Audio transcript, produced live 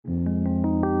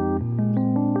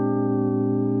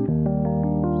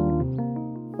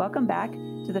Welcome back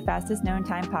to the Fastest Known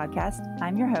Time podcast.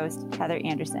 I'm your host, Heather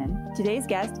Anderson. Today's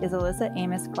guest is Alyssa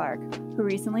Amos Clark, who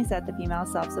recently set the female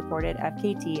self-supported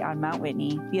FKT on Mount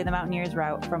Whitney via the Mountaineers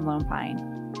route from Lone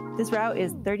Pine. This route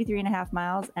is 33.5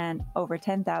 miles and over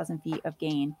 10,000 feet of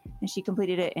gain, and she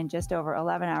completed it in just over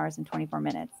 11 hours and 24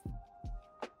 minutes.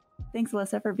 Thanks,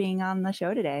 Alyssa, for being on the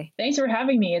show today. Thanks for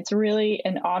having me. It's really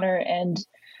an honor and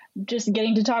just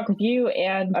getting to talk with you.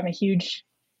 And I'm a huge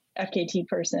FKT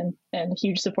person and a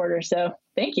huge supporter. So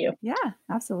thank you. Yeah,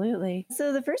 absolutely.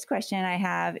 So the first question I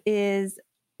have is,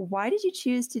 why did you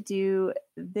choose to do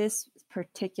this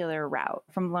particular route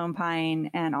from Lone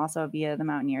Pine and also via the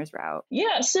Mountaineers route?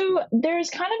 Yeah, so there's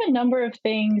kind of a number of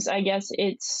things. I guess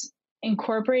it's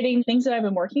incorporating things that I've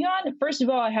been working on. First of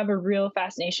all, I have a real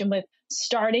fascination with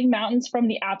starting mountains from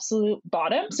the absolute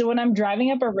bottom. So when I'm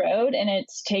driving up a road and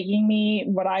it's taking me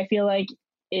what I feel like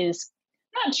is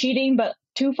not cheating, but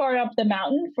too far up the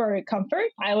mountain for comfort,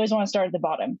 I always want to start at the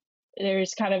bottom.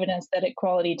 There's kind of an aesthetic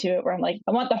quality to it where I'm like,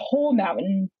 I want the whole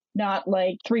mountain, not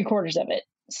like 3/4 of it.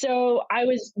 So I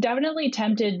was definitely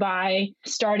tempted by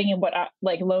starting in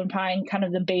like Lone Pine, kind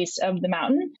of the base of the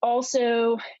mountain.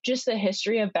 Also, just the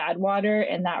history of Badwater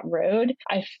and that road,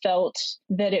 I felt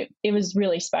that it was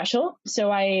really special.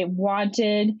 So I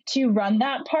wanted to run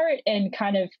that part and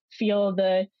kind of feel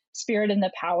the spirit and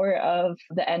the power of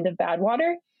the end of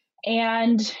Badwater.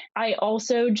 And I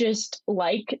also just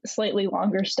like slightly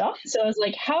longer stuff. So I was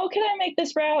like, how can I make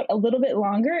this route a little bit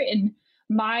longer? And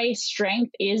my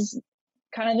strength is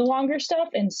kind of the longer stuff.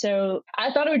 And so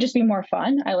I thought it would just be more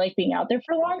fun. I like being out there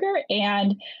for longer.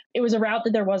 And it was a route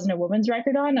that there wasn't a women's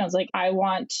record on. I was like, I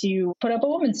want to put up a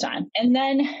women's time. And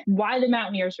then why the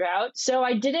Mountaineers route? So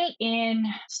I did it in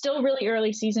still really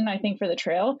early season, I think, for the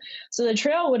trail. So the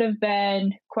trail would have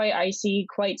been quite icy,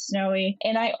 quite snowy.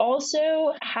 And I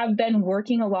also have been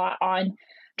working a lot on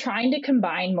trying to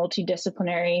combine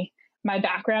multidisciplinary. My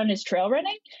background is trail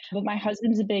running, but my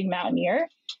husband's a big mountaineer.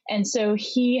 And so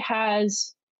he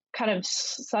has kind of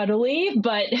subtly,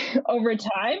 but over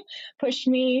time, pushed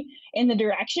me in the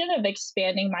direction of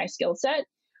expanding my skill set.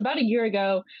 About a year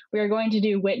ago, we were going to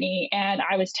do Whitney, and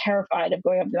I was terrified of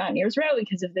going up the Mountaineers route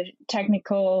because of the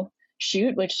technical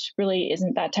shoot, which really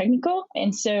isn't that technical.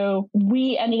 And so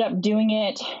we ended up doing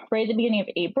it right at the beginning of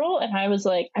April. And I was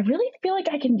like, I really feel like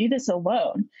I can do this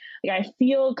alone. Like, I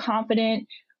feel confident.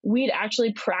 We'd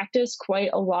actually practiced quite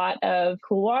a lot of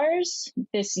couloirs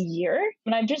this year,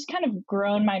 and I've just kind of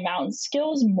grown my mountain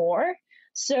skills more.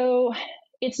 So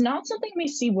it's not something we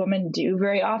see women do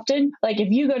very often. Like, if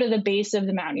you go to the base of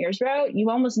the Mountaineers route, you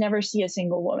almost never see a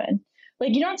single woman.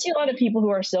 Like, you don't see a lot of people who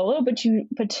are solo, but you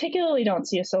particularly don't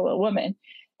see a solo woman.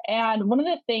 And one of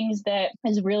the things that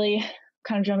is really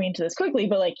kind of jumping into this quickly,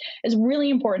 but like is really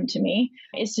important to me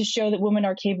is to show that women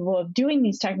are capable of doing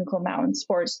these technical mountain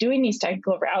sports, doing these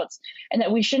technical routes, and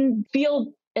that we shouldn't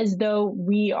feel as though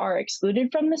we are excluded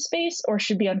from this space or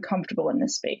should be uncomfortable in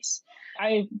this space.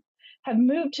 I have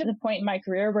moved to the point in my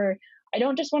career where I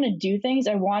don't just want to do things,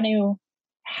 I want to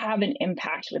have an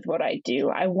impact with what I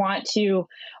do. I want to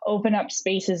open up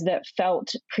spaces that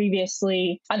felt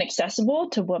previously inaccessible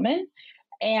to women.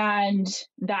 And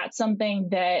that's something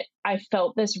that I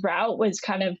felt this route was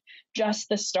kind of just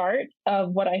the start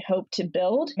of what I hope to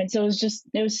build. And so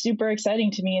it was super exciting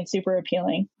to me and super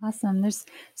appealing. Awesome. There's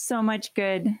so much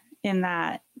good in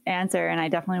that answer. And I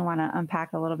definitely want to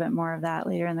unpack a little bit more of that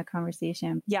later in the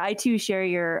conversation. Yeah, I too share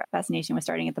your fascination with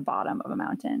starting at the bottom of a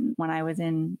mountain. When I was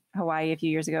in Hawaii a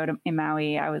few years ago in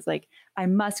Maui, I was like, I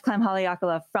must climb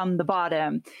Haleakala from the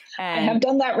bottom. And I have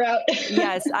done that route.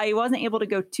 Yes, I wasn't able to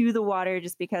go to the water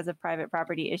just because of private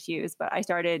property issues, but I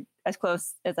started as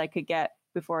close as I could get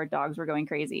before dogs were going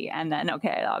crazy. And then,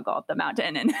 okay, I'll go up the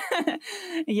mountain. And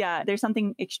yeah, there's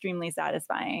something extremely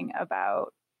satisfying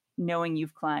about knowing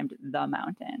you've climbed the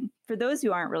mountain. For those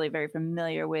who aren't really very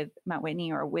familiar with Mount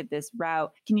Whitney or with this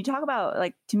route, can you talk about,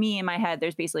 like, to me in my head,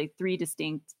 there's basically 3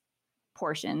 distinct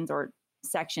portions or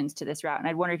sections to this route. And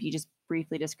I'd wonder if you just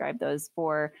briefly describe those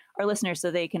for our listeners so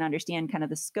they can understand kind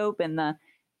of the scope and the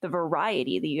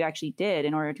variety that you actually did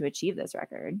in order to achieve this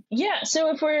record. Yeah.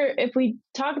 So if we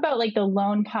talk about like the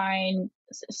Lone Pine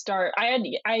start,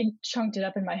 I chunked it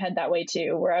up in my head that way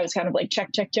too, where I was kind of like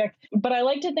check. But I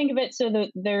like to think of it so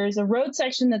that there's a road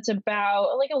section that's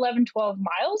about like 11, 12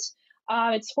 miles.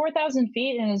 It's 4,000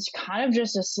 feet and it's kind of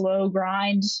just a slow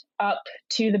grind up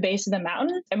to the base of the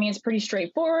mountain. I mean, it's pretty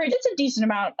straightforward. It's a decent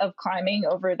amount of climbing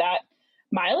over that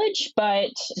mileage, but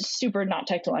super not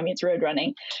technical. I mean, it's road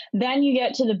running. Then you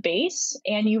get to the base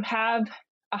and you have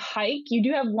a hike. You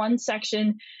do have one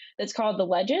section that's called the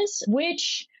ledges,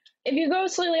 which If you go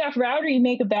slightly off route or you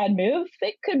make a bad move,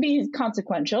 it could be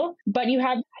consequential. But you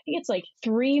have, I think it's like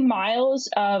 3 miles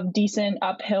of decent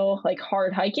uphill, like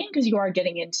hard hiking, because you are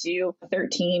getting into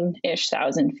 13-ish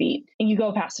thousand feet. And you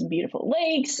go past some beautiful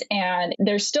lakes, and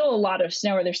there's still a lot of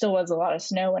snow, or there still was a lot of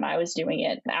snow when I was doing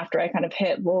it after I kind of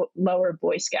hit lower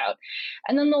Boy Scout.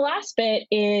 And then the last bit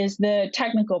is the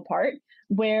technical part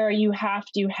where you have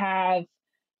to have,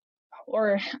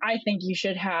 or I think you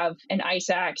should have, an ice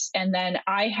axe. And then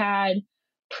I had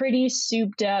pretty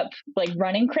souped up like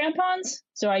running crampons.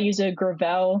 So I use a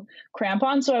Gravel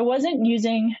crampon. So I wasn't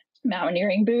using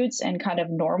mountaineering boots and kind of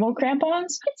normal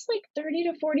crampons. It's like 30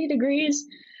 to 40 degrees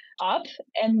up.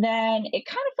 And then it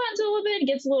kind of flattens a little bit, it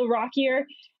gets a little rockier.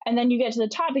 And then you get to the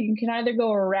top, and you can either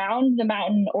go around the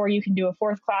mountain or you can do a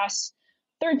fourth class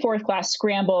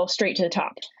scramble straight to the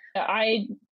top. I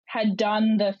had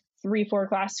done the 3-4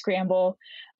 class scramble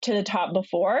to the top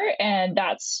before, and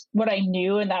that's what I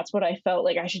knew, and that's what I felt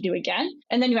like I should do again.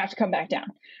 And then you have to come back down,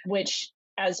 which,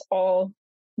 as all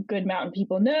good mountain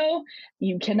people know,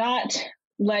 you cannot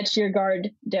let your guard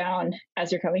down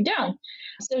as you're coming down.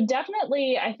 So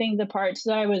definitely, I think the parts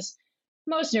that I was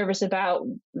most nervous about,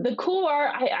 the couloir,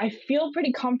 I feel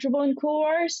pretty comfortable in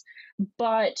couloirs,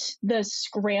 but the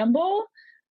scramble,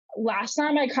 last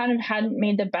time I kind of hadn't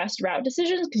made the best route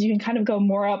decisions, because you can kind of go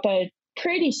more up a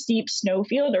pretty steep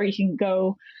snowfield, or you can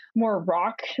go more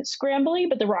rock scrambly,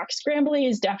 but the rock scrambly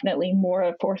is definitely more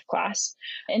a fourth class.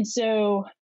 And so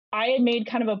I had made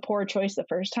kind of a poor choice the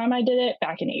first time I did it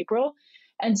back in April.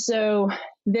 And so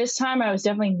this time I was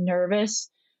definitely nervous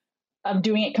of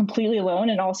doing it completely alone.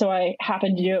 And also I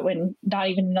happened to do it when not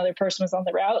even another person was on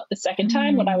the route the second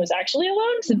time, when I was actually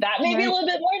alone. So that made me a little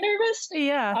bit more nervous.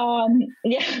 Yeah.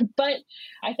 Yeah. But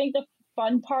I think the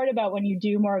fun part about when you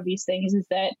do more of these things is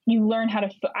that you learn how to,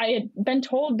 I had been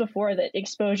told before that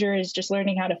exposure is just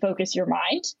learning how to focus your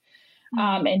mind,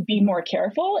 and be more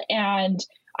careful. And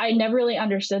I never really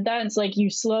understood that. It's like you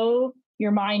slow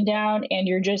your mind down and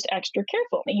you're just extra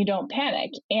careful and you don't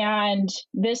panic. And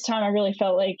this time I really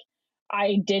felt like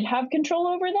I did have control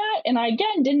over that. And I,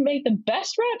 again, didn't make the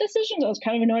best route decisions. I was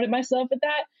kind of annoyed at myself with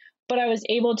that, but I was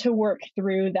able to work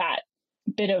through that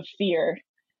bit of fear.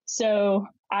 So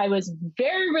I was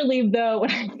very relieved, though, when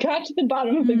I got to the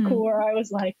bottom of the couloir. I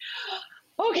was like,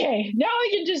 okay, now I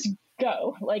can just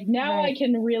go. Like, now I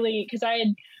can really, because I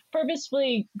had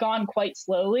purposefully gone quite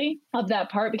slowly up that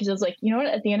part, because I was like, you know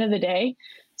what, at the end of the day,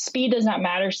 speed does not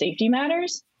matter, safety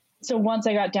matters. So once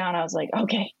I got down, I was like,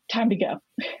 okay, time to go.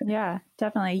 Yeah,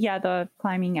 definitely. Yeah, the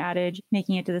climbing adage,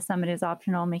 making it to the summit is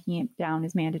optional, making it down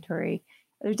is mandatory.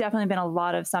 There's definitely been a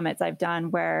lot of summits I've done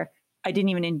where I didn't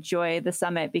even enjoy the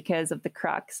summit because of the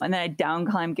crux. And then I down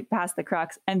climb, get past the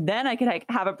crux, and then I could like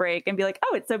have a break and be like,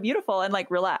 oh, it's so beautiful, and like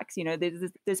relax. You know,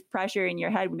 there's this pressure in your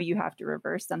head when you have to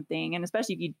reverse something. And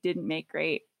especially if you didn't make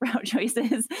great route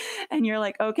choices and you're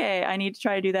like, okay, I need to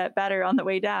try to do that better on the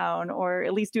way down, or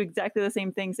at least do exactly the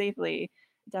same thing safely.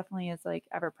 Definitely is like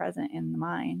ever present in the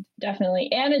mind. Definitely.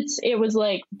 And it was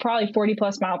like probably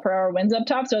 40+ mile per hour winds up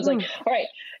top. So I was like, all right,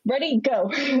 ready, go.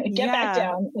 Get back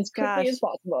down as quickly as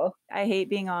possible. I hate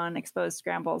being on exposed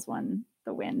scrambles when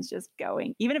the wind's just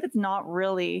going, even if it's not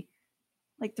really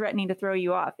like threatening to throw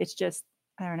you off. It's just,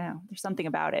 I don't know, there's something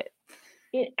about it.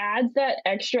 It adds that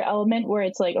extra element where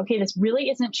it's like, okay, this really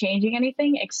isn't changing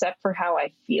anything except for how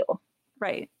I feel.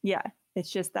 Right. Yeah. It's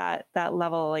just that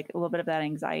level, like a little bit of that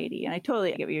anxiety. And I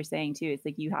totally get what you're saying too. It's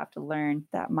like you have to learn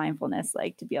that mindfulness,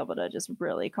 like to be able to just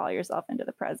really call yourself into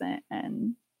the present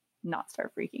and not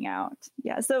start freaking out.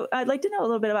 Yeah. So I'd like to know a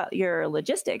little bit about your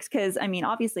logistics, because I mean,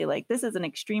 obviously, like this is an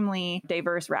extremely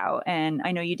diverse route. And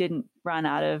I know you didn't run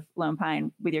out of Lone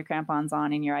Pine with your crampons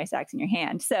on and your ice axe in your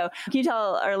hand. So can you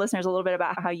tell our listeners a little bit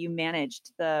about how you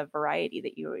managed the variety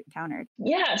that you encountered?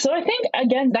 Yeah. So I think,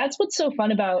 again, that's what's so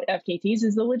fun about FKTs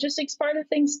is the logistics part of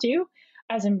things too.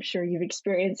 As I'm sure you've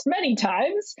experienced many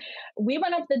times. We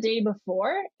went up the day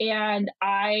before and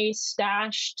I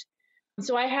stashed.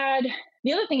 So I had,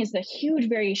 the other thing is the huge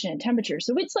variation in temperature.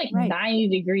 So it's like 90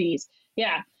 degrees.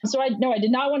 Yeah. So I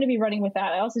did not want to be running with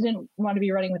that. I also didn't want to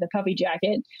be running with a puffy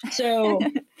jacket. So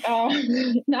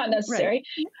not necessary.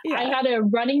 Right. Yeah. I had a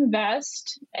running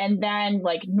vest and then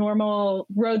like normal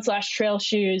road/trail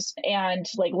shoes and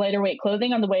like lighter weight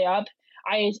clothing on the way up.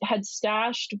 I had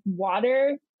stashed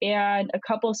water and a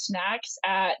couple snacks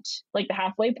at like the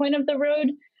halfway point of the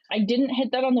road. I didn't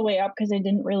hit that on the way up because I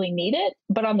didn't really need it.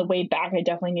 But on the way back, I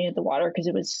definitely needed the water because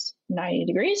it was 90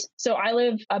 degrees. So I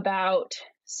live about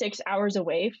 6 hours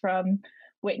away from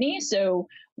Whitney. So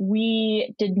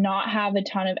we did not have a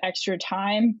ton of extra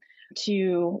time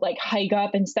to like hike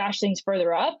up and stash things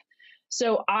further up.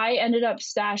 So I ended up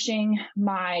stashing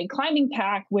my climbing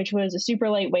pack, which was a super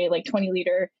lightweight, like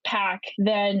 20-liter pack,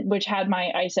 then which had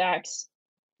my ice axe,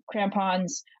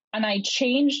 crampons, and I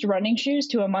changed running shoes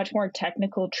to a much more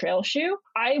technical trail shoe.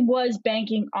 I was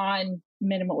banking on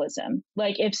minimalism.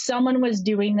 Like if someone was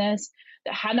doing this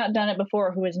that had not done it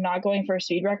before, who was not going for a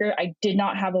speed record, I did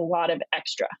not have a lot of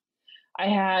extra. I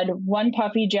had one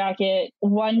puffy jacket,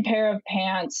 one pair of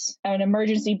pants, an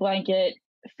emergency blanket,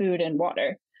 food, and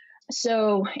water.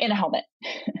 So, and a helmet.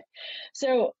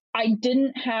 So I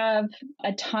didn't have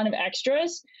a ton of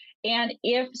extras. And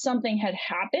if something had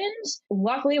happened,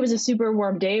 luckily it was a super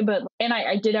warm day, and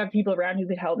I did have people around who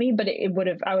could help me, but I would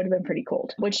have been pretty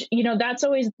cold, which, that's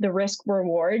always the risk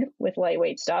reward with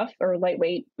lightweight stuff or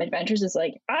lightweight adventures is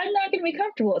like, I'm not going to be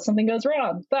comfortable if something goes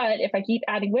wrong. But if I keep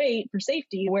adding weight for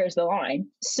safety, where's the line?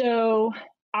 So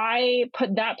I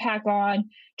put that pack on,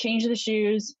 changed the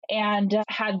shoes, and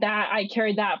I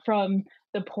carried that from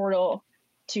the portal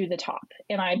to the top.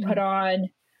 And I put on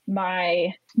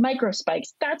my micro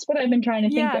spikes. That's what I've been trying to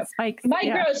think of. Spikes.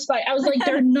 Micro spikes. I was like,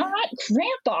 they're not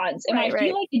crampons. And I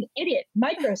feel like an idiot.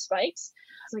 Micro spikes.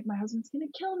 I was like, my husband's going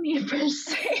to kill me for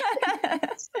saying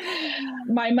this.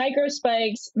 My micro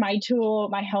spikes, my tool,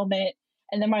 my helmet,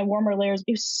 and then my warmer layers.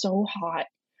 It was so hot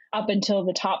up until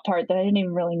the top part that I didn't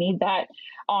even really need that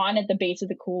on at the base of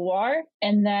the couloir.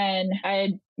 And then I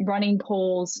had running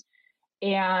poles,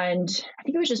 and I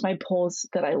think it was just my poles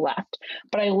that I left.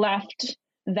 But I left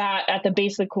that at the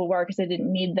base of the couloir because I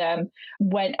didn't need them,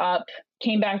 went up,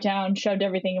 came back down, shoved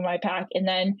everything in my pack, and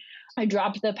then I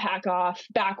dropped the pack off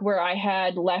back where I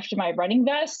had left my running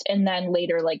vest, and then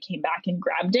later came back and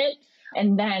grabbed it,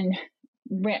 and then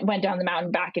went down the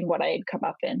mountain back in what I had come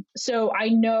up in. So I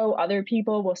know other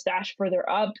people will stash further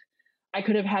up. I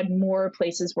could have had more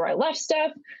places where I left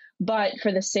stuff, but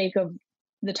for the sake of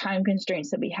the time constraints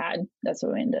that we had, that's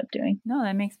what we ended up doing. No,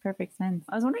 that makes perfect sense.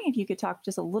 I was wondering if you could talk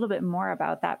just a little bit more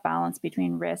about that balance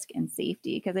between risk and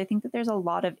safety, because I think that there's a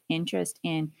lot of interest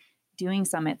in doing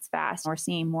summits fast. We're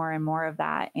seeing more and more of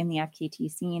that in the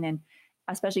FKT scene, and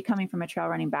especially coming from a trail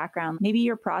running background, maybe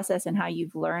your process and how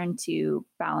you've learned to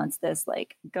balance this,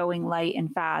 going light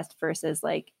and fast versus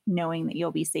knowing that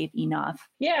you'll be safe enough.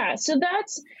 Yeah. So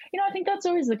that's, I think that's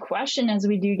always the question as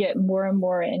we do get more and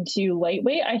more into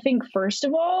lightweight. I think, first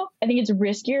of all, I think it's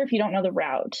riskier if you don't know the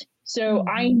route. So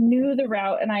I knew the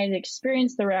route and I had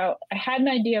experienced the route. I had an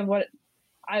idea of what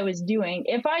I was doing.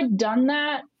 If I'd done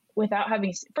that without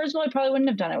having, first of all, I probably wouldn't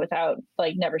have done it without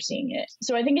never seeing it.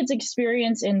 So I think it's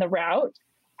experience in the route,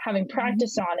 having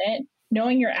practice on it,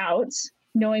 knowing your outs,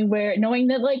 knowing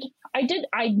that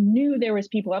I knew there was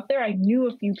people up there. I knew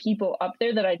a few people up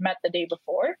there that I'd met the day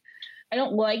before. I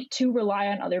don't like to rely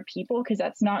on other people because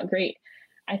that's not great.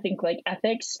 I think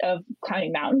ethics of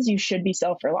climbing mountains, you should be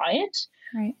self-reliant.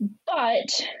 Right.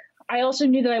 But I also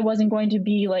knew that I wasn't going to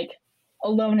be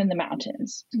alone in the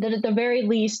mountains, that at the very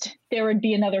least there would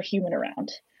be another human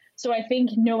around. So I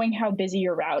think knowing how busy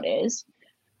your route is,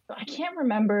 I can't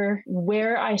remember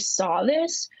where I saw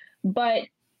this, but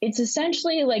it's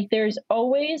essentially there's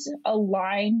always a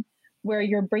line where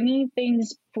you're bringing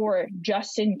things for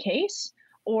just in case,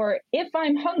 or if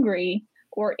I'm hungry,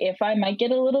 or if I might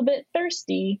get a little bit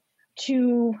thirsty,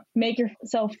 to make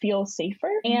yourself feel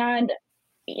safer. And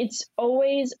it's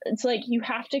you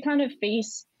have to kind of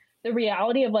face the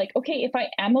reality of okay, if I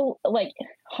am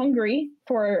hungry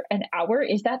for an hour,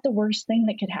 is that the worst thing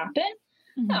that could happen?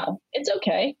 No, it's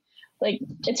okay.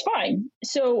 It's fine.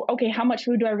 So, okay, how much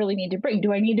food do I really need to bring?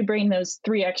 Do I need to bring those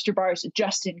 3 extra bars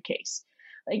just in case?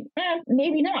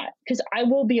 Maybe not, because I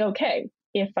will be okay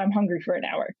if I'm hungry for an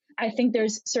hour. I think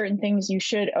there's certain things you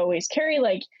should always carry.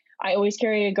 I always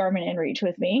carry a Garmin InReach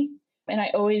with me, and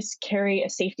I always carry a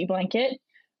safety blanket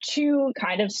to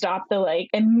kind of stop the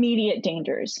immediate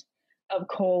dangers of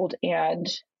cold and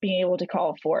being able to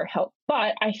call for help.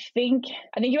 But I think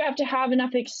you have to have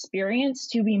enough experience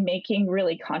to be making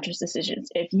really conscious decisions.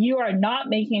 If you are not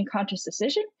making a conscious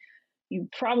decision, you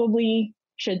probably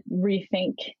should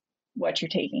rethink what you're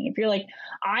taking. If you're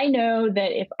I know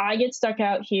that if I get stuck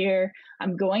out here,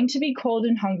 I'm going to be cold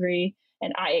and hungry,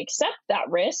 and I accept that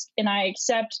risk, and I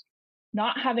accept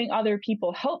not having other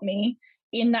people help me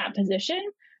in that position,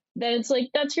 then it's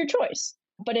that's your choice.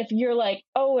 But if you're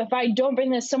oh, if I don't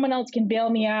bring this, someone else can bail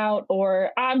me out,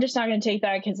 or I'm just not going to take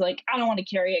that because I don't want to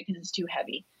carry it because it's too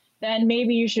heavy, then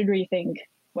maybe you should rethink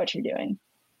what you're doing.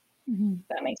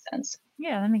 That makes sense.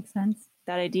 Yeah, that makes sense.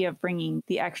 That idea of bringing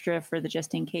the extra for the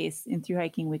just in case, in through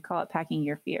hiking, we call it packing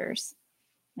your fears.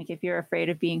 If you're afraid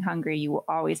of being hungry, you will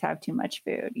always have too much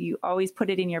food. You always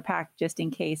put it in your pack just in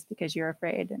case because you're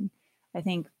afraid. And I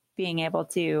think being able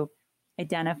to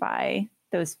identify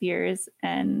those fears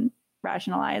and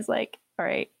rationalize like, all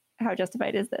right, how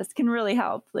justified is this, can really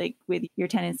help like with your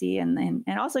tendency and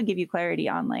also give you clarity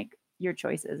on like your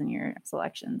choices and your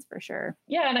selections for sure.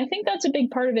 Yeah, and I think that's a big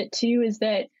part of it too, is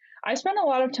that I spend a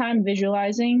lot of time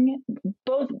visualizing,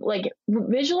 both like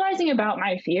visualizing about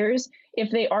my fears,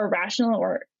 if they are rational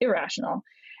or irrational,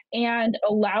 and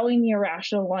allowing the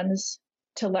irrational ones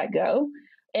to let go.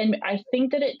 And I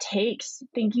think that it takes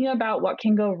thinking about what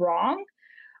can go wrong,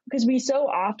 because we so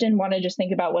often want to just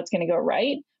think about what's going to go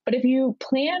right. But if you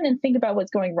plan and think about what's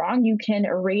going wrong, you can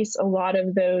erase a lot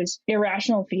of those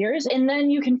irrational fears, and then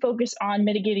you can focus on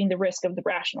mitigating the risk of the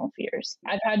rational fears.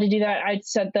 I've had to do that. I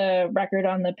set the record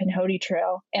on the Pinhoti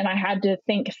Trail, and I had to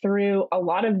think through a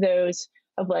lot of those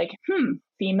of like,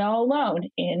 female alone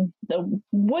in the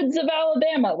woods of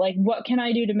Alabama. Like, what can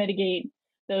I do to mitigate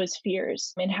those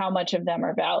fears and how much of them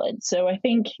are valid? So I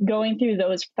think going through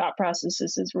those thought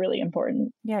processes is really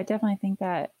important. Yeah, I definitely think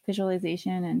that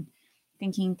visualization and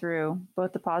thinking through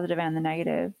both the positive and the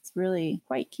negative is really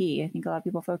quite key. I think a lot of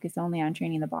people focus only on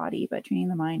training the body, but training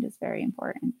the mind is very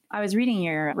important. I was reading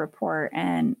your report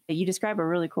and you describe a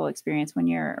really cool experience when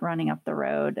you're running up the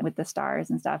road with the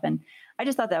stars and stuff. And I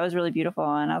just thought that was really beautiful.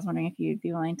 And I was wondering if you'd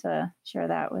be willing to share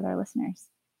that with our listeners.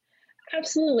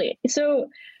 Absolutely. So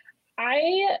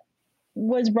I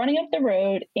was running up the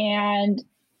road, and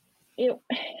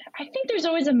I think there's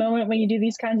always a moment when you do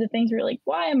these kinds of things where you're like,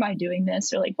 why am I doing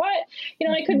this? Or like, what?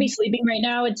 I could be sleeping right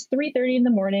now. It's 3:30 in the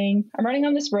morning. I'm running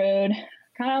on this road,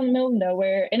 kind of in the middle of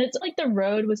nowhere. And it's like the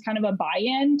road was kind of a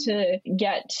buy-in to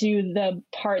get to the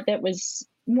part that was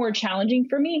more challenging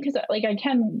for me, because like I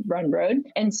can run road.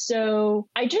 And so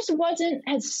I just wasn't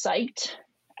as psyched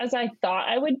as I thought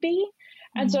I would be.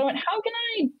 And so I went, how can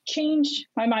I change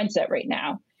my mindset right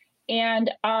now?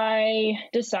 And I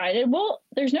decided, well,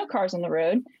 there's no cars on the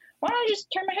road. Why don't I just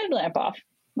turn my headlamp off?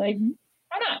 Like,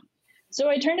 why not? So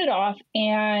I turned it off,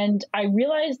 and I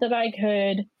realized that I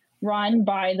could run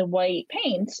by the white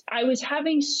paint. I was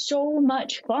having so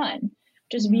much fun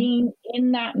just being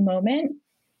in that moment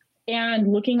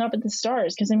and looking up at the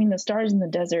stars. Because I mean, the stars in the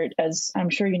desert, as I'm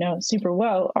sure you know super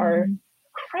well, are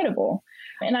incredible.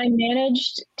 And I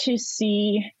managed to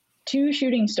see 2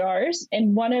 shooting stars,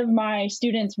 and one of my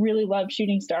students really loved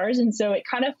shooting stars. And so it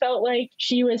kind of felt like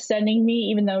she was sending me,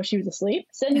 even though she was asleep,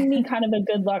 sending me kind of a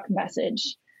good luck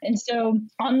message. And so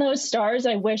on those stars,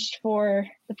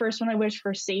 the first one, I wished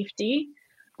for safety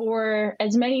for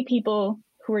as many people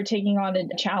who are taking on a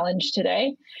challenge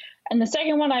today. And the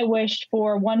second one, I wished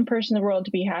for one person in the world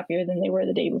to be happier than they were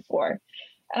the day before.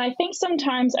 And I think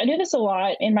sometimes I do this a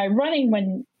lot in my running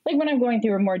when I'm going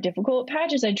through a more difficult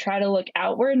patches, I try to look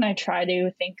outward and I try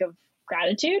to think of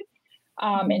gratitude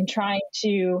and trying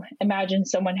to imagine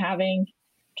someone having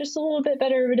just a little bit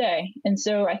better of a day. And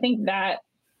so I think that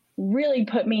really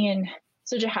put me in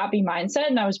such a happy mindset,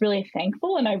 and I was really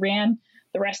thankful, and I ran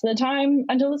the rest of the time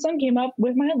until the sun came up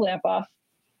with my headlamp off.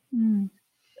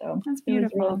 So that's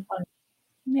beautiful. It was really fun.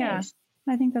 Yeah, Thanks.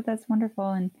 I think that that's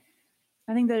wonderful. And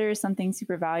I think that there is something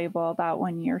super valuable about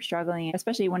when you're struggling,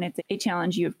 especially when it's a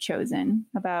challenge you have chosen,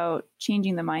 about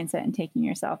changing the mindset and taking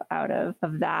yourself out of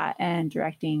that and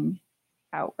directing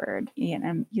outward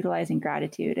and utilizing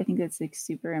gratitude. I think that's like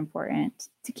super important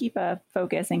to keep a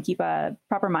focus and keep a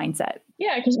proper mindset.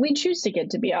 Yeah, because we choose to get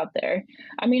to be out there.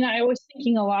 I mean, I was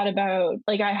thinking a lot about,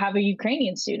 like, I have a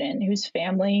Ukrainian student whose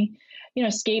family,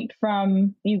 escaped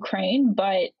from Ukraine,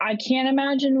 but I can't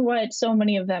imagine what so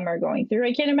many of them are going through.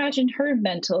 I can't imagine her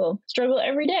mental struggle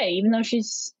every day, even though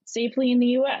she's safely in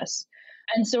the US.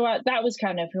 And so that was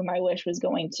kind of who my wish was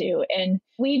going to. And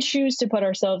we choose to put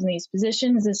ourselves in these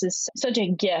positions. This is such a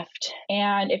gift.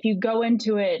 And if you go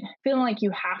into it feeling like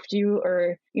you have to,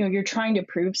 or, you're trying to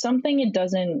prove something, it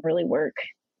doesn't really work.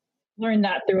 Learned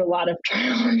that through a lot of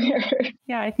trial and error.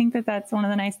 Yeah, I think that that's one of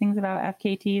the nice things about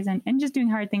FKTs and just doing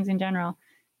hard things in general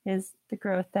is the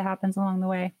growth that happens along the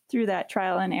way through that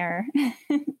trial and error.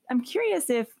 I'm curious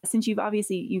if, since you're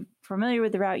familiar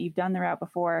with the route, you've done the route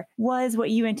before, was what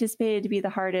you anticipated to be the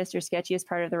hardest or sketchiest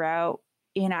part of the route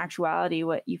in actuality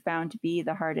what you found to be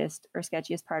the hardest or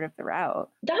sketchiest part of the route?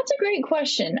 That's a great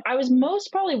question. I was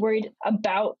most probably worried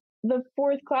about the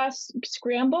 4th class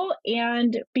scramble,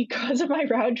 and because of my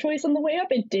route choice on the way up,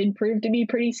 it did prove to be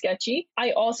pretty sketchy.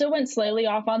 I also went slightly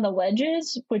off on the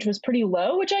ledges, which was pretty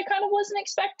low, which I kind of wasn't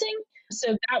expecting.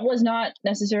 So that was not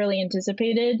necessarily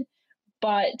anticipated,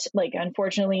 but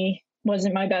unfortunately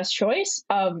wasn't my best choice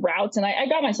of routes. And I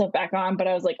got myself back on, but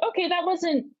I was like, okay, that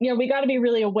wasn't, we got to be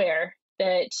really aware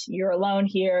that you're alone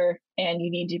here and you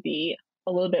need to be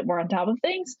a little bit more on top of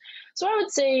things. So I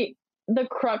would say the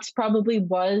crux probably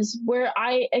was where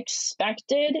I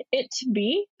expected it to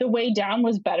be. The way down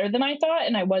was better than I thought,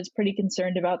 and I was pretty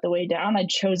concerned about the way down. I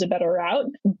chose a better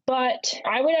route. But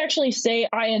I would actually say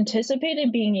I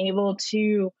anticipated being able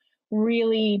to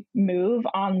really move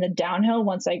on the downhill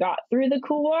once I got through the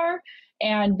couloir.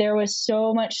 And there was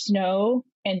so much snow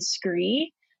and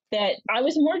scree that I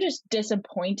was more just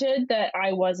disappointed that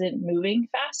I wasn't moving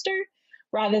faster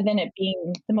rather than it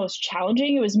being the most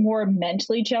challenging. It was more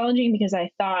mentally challenging because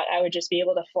I thought I would just be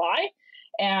able to fly,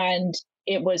 and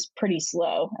it was pretty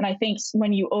slow. And I think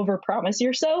when you overpromise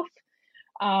yourself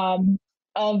of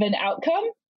an outcome,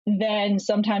 then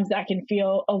sometimes that can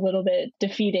feel a little bit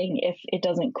defeating if it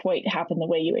doesn't quite happen the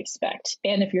way you expect.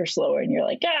 And if you're slower and you're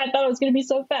like, I thought it was going to be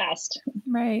so fast.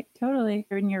 Right, totally.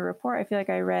 In your report, I feel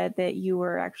like I read that you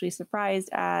were actually surprised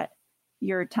at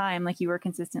your time, like you were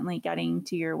consistently getting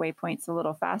to your waypoints a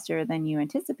little faster than you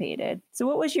anticipated. So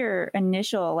what was your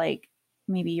initial, like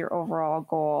maybe your overall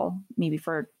goal, maybe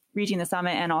for reaching the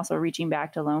summit and also reaching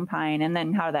back to Lone Pine? And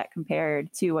then how that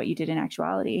compared to what you did in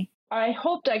actuality? I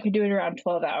hoped I could do it around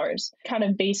 12 hours, kind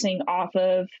of basing off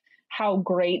of how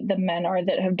great the men are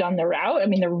that have done the route. I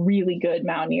mean, they're really good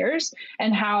mountaineers,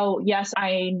 and how, yes,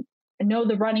 I know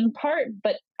the running part,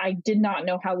 but I did not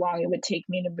know how long it would take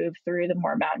me to move through the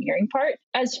more mountaineering part.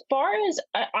 As far as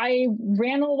I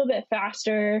ran a little bit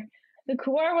faster, the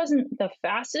couloir wasn't the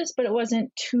fastest, but it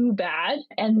wasn't too bad.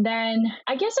 And then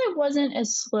I guess I wasn't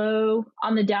as slow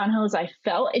on the downhill as I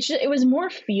felt. It was more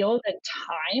feel than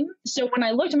time. So when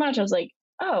I looked at Mount, I was like,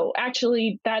 oh,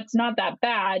 actually, that's not that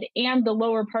bad. And the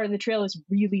lower part of the trail is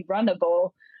really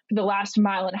runnable for the last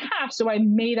mile and a half. So I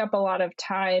made up a lot of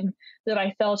time that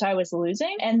I felt I was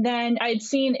losing. And then I'd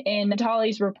seen in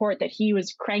Natali's report that he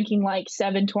was cranking like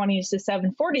 720s to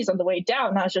 740s on the way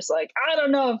down. And I was just like, I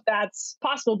don't know if that's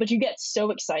possible, but you get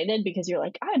so excited because you're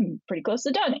like, I'm pretty close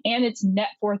to done. And it's net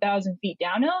 4,000 feet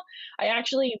downhill. I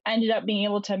actually ended up being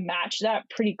able to match that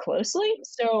pretty closely.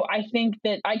 So I think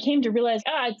that I came to realize,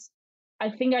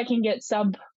 I think I can get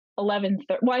sub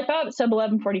 11:30. Well, I thought sub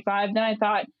 11:45. Then I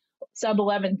thought sub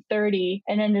 11:30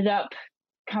 and ended up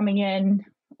coming in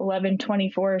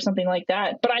 11:24 or something like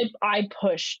that. But I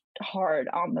pushed hard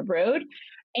on the road.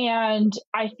 And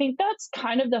I think that's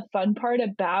kind of the fun part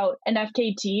about an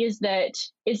FKT is that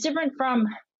it's different from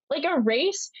like a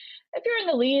race. If you're in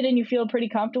the lead and you feel pretty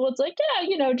comfortable, it's like,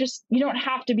 just you don't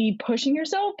have to be pushing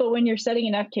yourself. But when you're setting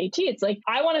an FKT, it's like,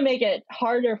 I want to make it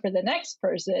harder for the next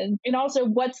person. And also,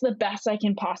 what's the best I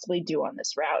can possibly do on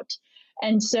this route?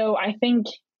 And so I think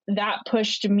that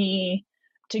pushed me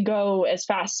to go as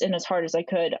fast and as hard as I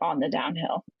could on the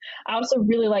downhill. I also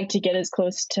really like to get as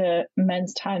close to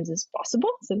men's times as possible.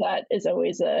 So that is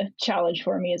always a challenge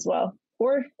for me as well.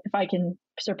 Or if I can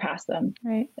surpass them.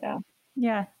 Right.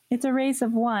 Yeah. It's a race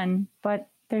of one, but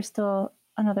there's still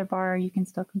another bar you can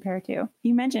still compare to.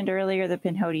 You mentioned earlier the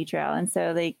Pinhoti Trail. And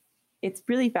so it's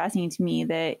really fascinating to me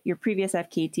that your previous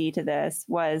FKT to this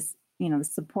was, the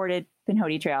supported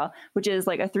Pinhoti Trail, which is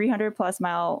like a 300 plus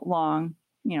mile long,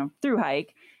 through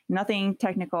hike, nothing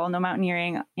technical, no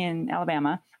mountaineering in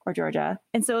Alabama or Georgia.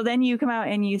 And so then you come out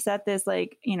and you set this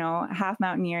half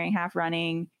mountaineering, half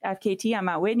running FKT on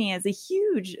Mount Whitney as a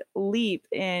huge leap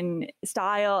in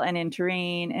style and in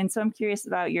terrain. And so I'm curious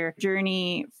about your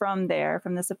journey from there,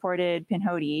 from the supported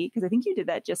Pinhoti, because I think you did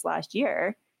that just last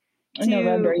year. In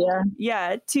November, yeah.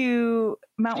 Yeah, to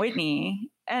Mount Whitney.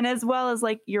 And as well as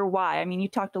like your why. I mean, you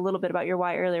talked a little bit about your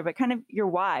why earlier, but kind of your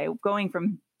why going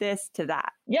from this to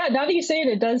that. Yeah, now that you say it,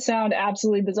 it does sound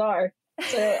absolutely bizarre.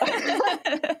 So, yep,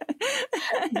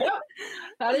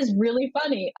 that is really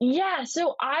funny. Yeah,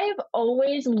 so I've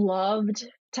always loved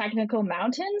technical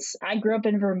mountains. I grew up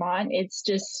in Vermont. It's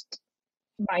just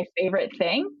my favorite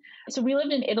thing. So we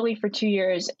lived in Italy for 2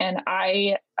 years and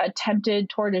I attempted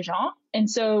Tour de Jean. And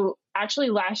so actually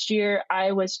last year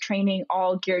I was training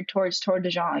all geared towards Tour de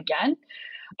Jean again,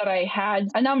 but I had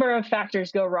a number of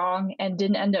factors go wrong and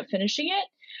didn't end up finishing it.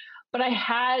 But I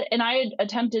had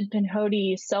attempted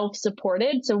Pinhoti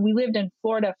self-supported. So we lived in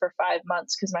Florida for 5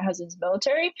 months because my husband's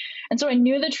military. And so I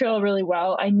knew the trail really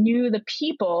well. I knew the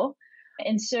people.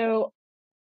 And so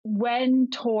when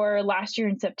Tour last year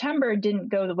in September didn't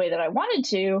go the way that I wanted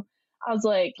to, I was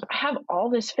like, I have all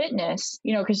this fitness,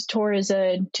 because Tour is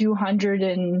a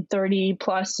 230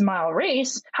 plus mile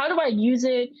race. How do I use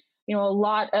it? A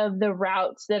lot of the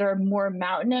routes that are more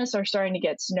mountainous are starting to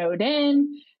get snowed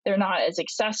in. They're not as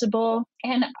accessible.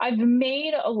 And I've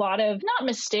made a lot of, not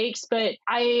mistakes, but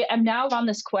I am now on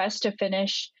this quest to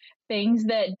finish things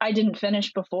that I didn't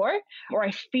finish before, or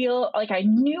I feel like I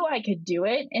knew I could do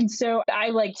it. And so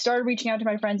I started reaching out to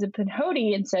my friends at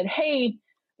Pinhoti and said, hey,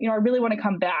 I really want to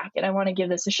come back and I want to give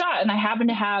this a shot. And I happen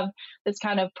to have this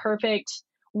kind of perfect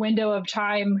window of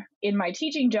time in my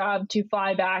teaching job to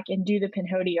fly back and do the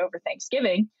Pinhoti over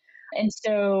Thanksgiving. And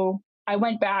so I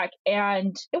went back, and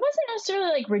it wasn't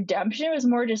necessarily like redemption. It was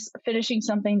more just finishing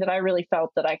something that I really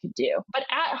felt that I could do. But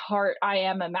at heart, I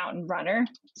am a mountain runner.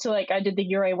 So like I did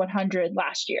the Ouray 100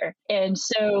 last year. And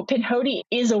so Pinhoti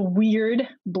is a weird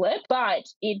blip, but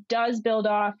it does build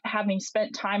off having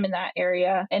spent time in that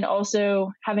area and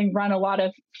also having run a lot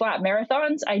of flat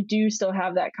marathons. I do still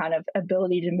have that kind of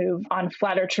ability to move on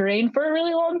flatter terrain for a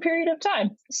really long period of time.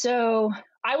 So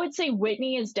I would say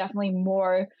Whitney is definitely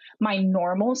more my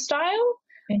normal style,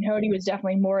 and Pinhoti was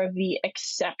definitely more of the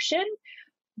exception.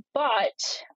 But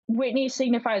Whitney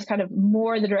signifies kind of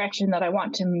more the direction that I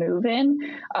want to move in,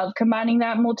 of combining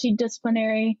that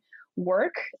multidisciplinary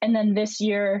work. And then this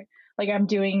year, like I'm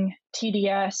doing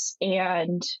TDS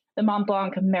and the Mont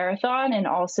Blanc Marathon, and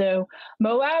also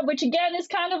Moab, which again is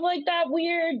kind of like that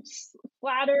weird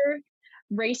flatter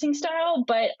racing style,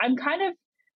 but I'm kind of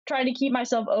trying to keep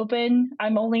myself open.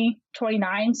 I'm only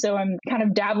 29, so I'm kind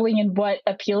of dabbling in what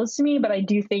appeals to me, but I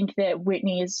do think that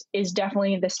Whitney is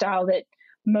definitely the style that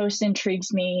most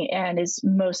intrigues me and is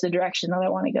most the direction that I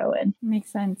want to go in.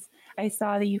 Makes sense. I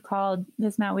saw that you called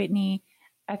this Mount Whitney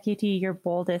FKT your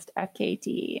boldest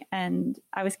FKT, and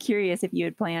I was curious if you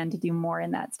had planned to do more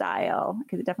in that style,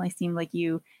 because it definitely seemed like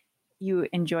you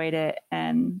enjoyed it,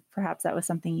 and perhaps that was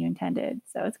something you intended.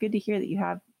 So it's good to hear that you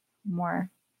have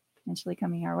more potentially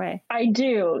coming our way. I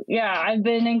do. Yeah. I've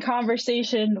been in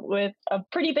conversation with a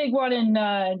pretty big one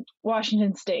in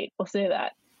Washington State. We'll say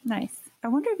that. Nice. I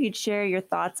wonder if you'd share your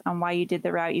thoughts on why you did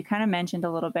the route. You kind of mentioned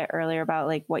a little bit earlier about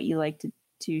like what you like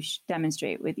to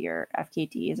demonstrate with your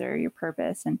FKTs or your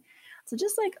purpose. And so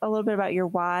just like a little bit about your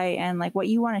why and like what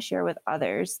you want to share with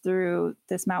others through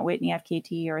this Mount Whitney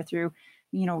FKT or through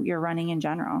your running in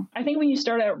general. I think when you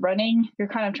start out running, you're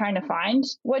kind of trying to find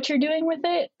what you're doing with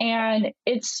it. And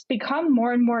it's become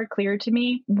more and more clear to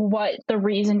me what the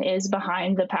reason is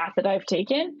behind the path that I've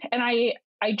taken. And I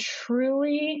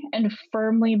truly and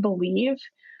firmly believe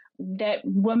that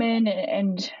women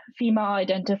and female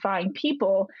identifying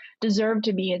people deserve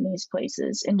to be in these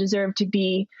places and deserve to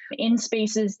be in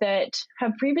spaces that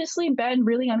have previously been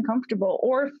really uncomfortable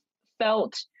or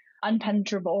felt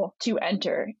unpenetrable to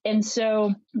enter. And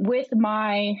so with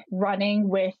my running,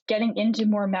 with getting into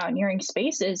more mountaineering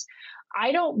spaces,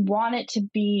 I don't want it to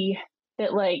be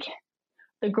that like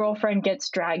the girlfriend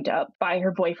gets dragged up by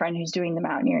her boyfriend who's doing the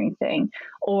mountaineering thing,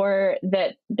 or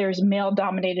that there's male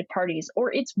dominated parties,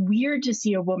 or it's weird to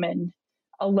see a woman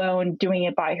alone doing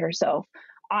it by herself.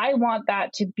 I want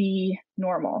that to be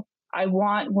normal. I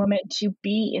want women to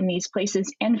be in these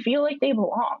places and feel like they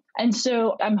belong. And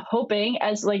so I'm hoping,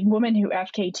 as like Women Who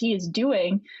FKT is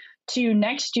doing, to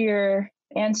next year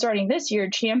and starting this year,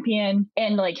 champion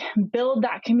and like build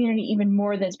that community even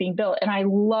more than it's being built. And I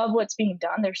love what's being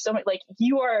done. There's so much, like,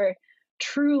 you are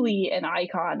truly an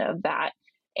icon of that.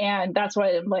 And that's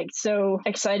why I'm like so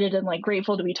excited and like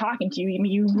grateful to be talking to you. I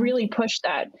mean, you really pushed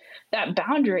that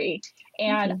boundary.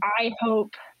 And I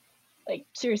hope, like,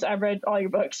 seriously, I've read all your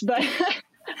books, but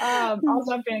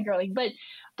also I'm fangirling.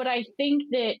 But I think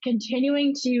that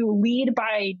continuing to lead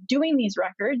by doing these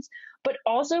records, but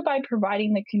also by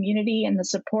providing the community and the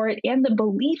support and the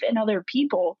belief in other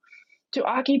people to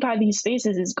occupy these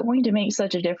spaces is going to make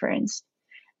such a difference.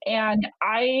 And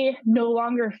I no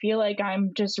longer feel like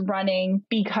I'm just running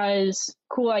because,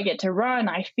 cool, I get to run.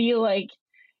 I feel like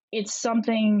it's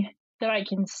something that I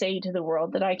can say to the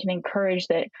world, that I can encourage,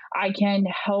 that I can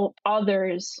help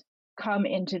others come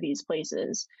into these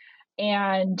places.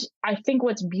 And I think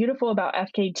what's beautiful about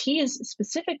FKTs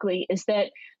specifically is that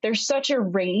there's such a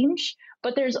range,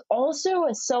 but there's also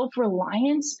a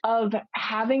self-reliance of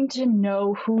having to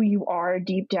know who you are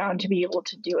deep down to be able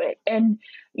to do it. And,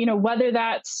 whether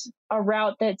that's a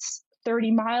route that's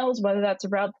 30 miles, whether that's a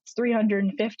route that's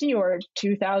 350 or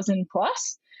 2,000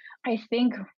 plus, I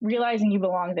think realizing you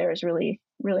belong there is really,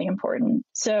 really important.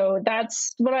 So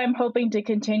that's what I'm hoping to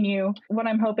continue, what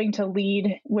I'm hoping to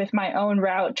lead with my own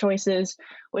route choices,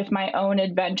 with my own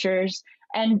adventures.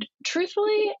 And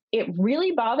truthfully, it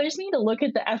really bothers me to look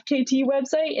at the FKT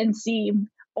website and see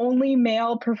only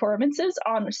male performances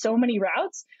on so many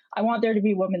routes. I want there to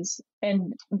be women's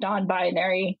and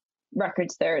non-binary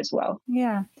records there as well.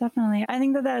 Yeah, definitely. I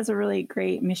think that is a really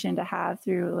great mission to have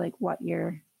through like what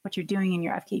you're doing in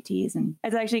your FKTs. And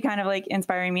it's actually kind of like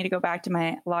inspiring me to go back to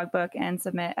my logbook and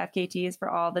submit FKTs for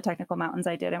all the technical mountains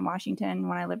I did in Washington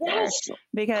when I lived there.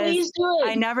 Because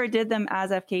I never did them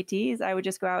as FKTs. I would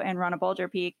just go out and run a Boulder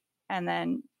Peak and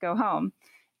then go home.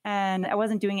 And I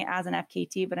wasn't doing it as an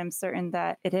FKT, but I'm certain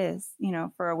that it is,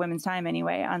 for a women's time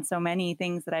anyway, on so many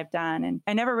things that I've done. And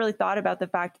I never really thought about the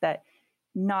fact that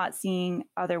not seeing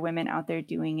other women out there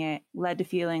doing it led to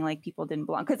feeling like people didn't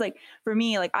belong. Because for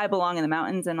me, I belong in the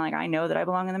mountains, and I know that I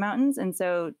belong in the mountains. And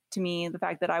so to me, the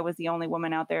fact that I was the only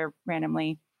woman out there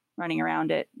randomly running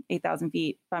around at 8,000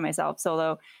 feet by myself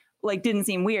solo, didn't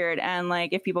seem weird. And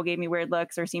if people gave me weird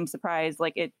looks or seemed surprised,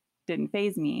 it didn't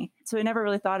faze me. So I never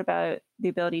really thought about the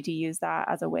ability to use that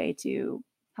as a way to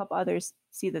help others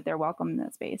see that they're welcome in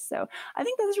that space. So I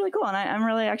think that's really cool. And I'm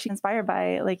really actually inspired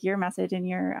by your message and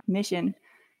your mission.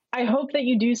 I hope that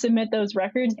you do submit those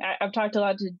records. I've talked a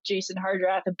lot to Jason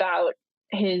Hardrath about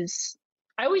his,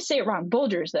 I always say it wrong,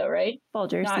 Bulgers though, right?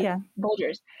 Bulgers, yeah.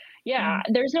 Bulgers. Yeah,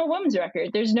 There's no women's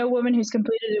record. There's no woman who's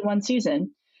completed it one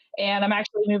season. And I'm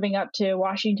actually moving up to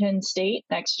Washington State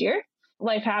next year.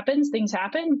 Life happens, things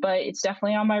happen, but it's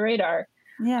definitely on my radar.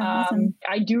 Yeah, awesome.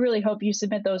 I do really hope you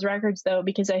submit those records though,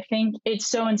 because I think it's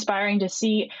so inspiring to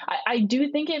see. I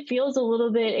do think it feels a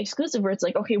little bit exclusive where it's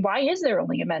okay, why is there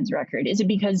only a men's record? Is it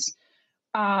because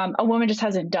a woman just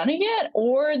hasn't done it yet?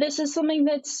 Or this is something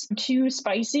that's too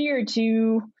spicy or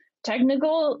too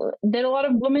technical that a lot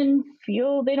of women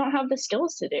feel they don't have the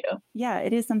skills to do? Yeah,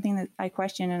 it is something that I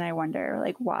question and I wonder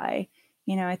why.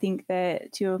 I think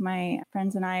that two of my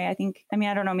friends and I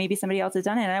don't know, maybe somebody else has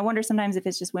done it. And I wonder sometimes if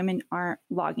it's just women aren't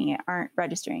logging it, aren't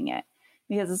registering it,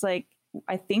 because it's I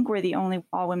think we're the only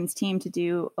all women's team to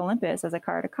do Olympus as a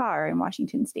car to car in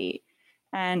Washington State.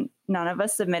 And none of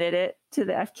us submitted it to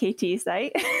the FKT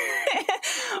site.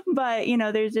 But,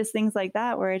 there's just things like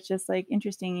that where it's just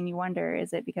interesting. And you wonder,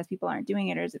 is it because people aren't doing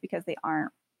it, or is it because they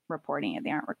aren't reporting it?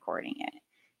 They aren't recording it.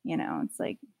 It's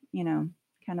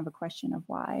kind of a question of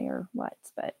why or what.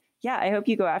 But yeah, I hope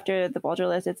you go after the Bulger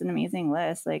list. It's an amazing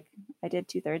list. I did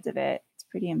 2/3 of it. It's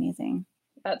pretty amazing.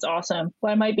 That's awesome.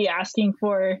 Well, I might be asking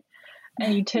for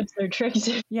any tips or tricks.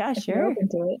 Yeah, sure. Open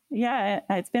to it. Yeah,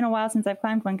 it's been a while since I've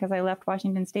climbed one because I left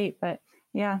Washington State, but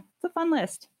yeah, it's a fun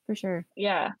list for sure.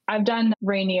 Yeah, I've done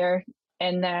Rainier,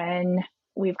 and then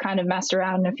we've kind of messed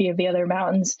around in a few of the other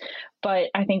mountains, but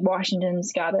I think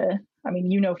Washington's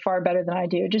far better than I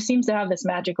do. It just seems to have this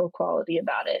magical quality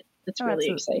about it. It's really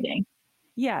exciting.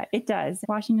 Yeah, it does.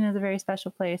 Washington is a very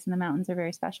special place, and the mountains are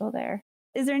very special there.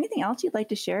 Is there anything else you'd like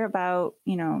to share about,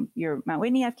 your Mount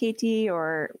Whitney FKT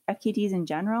or FKTs in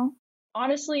general?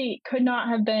 Honestly, could not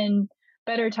have been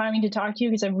better timing to talk to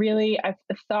you, because I've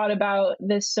thought about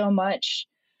this so much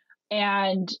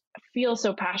and feel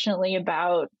so passionately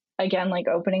about, again,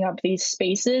 opening up these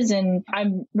spaces. And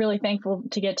I'm really thankful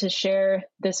to get to share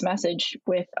this message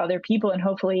with other people. And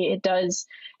hopefully it does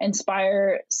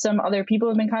inspire some other people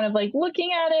who've been kind of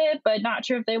looking at it, but not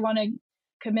sure if they want to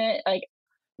commit.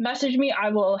 Message me. I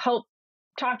will help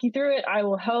talk you through it. I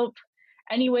will help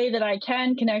any way that I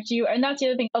can connect you. And that's the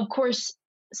other thing. Of course,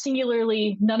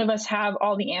 singularly, none of us have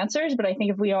all the answers, but I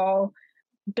think if we all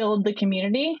build the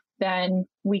community, then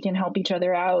we can help each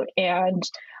other out. And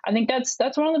I think that's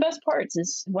one of the best parts,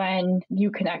 is when you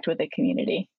connect with the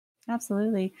community.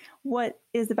 Absolutely. What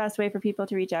is the best way for people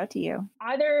to reach out to you?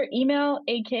 Either email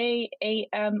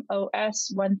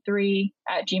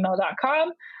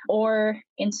akamos13@gmail.com, or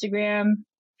Instagram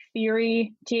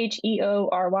theory,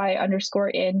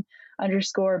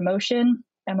 THEORY_in_motion,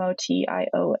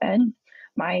 MOTION.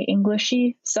 My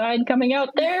Englishy side coming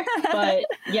out there. But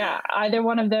yeah, either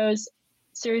one of those.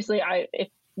 Seriously, if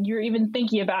you're even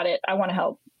thinking about it, I want to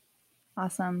help.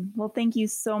 Awesome. Well, thank you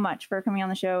so much for coming on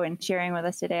the show and sharing with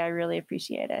us today. I really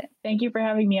appreciate it. Thank you for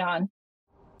having me on.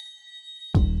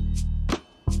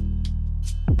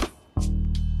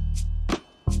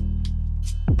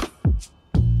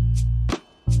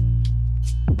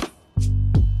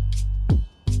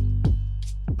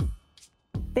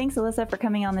 Thanks, Alyssa, for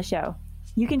coming on the show.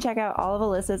 You can check out all of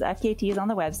Alyssa's FKTs on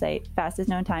the website,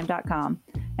 fastestknowntime.com,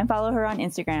 and follow her on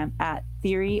Instagram at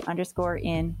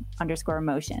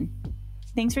theory_in_motion.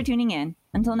 Thanks for tuning in.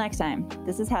 Until next time,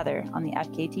 this is Heather on the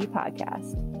FKT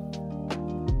Podcast.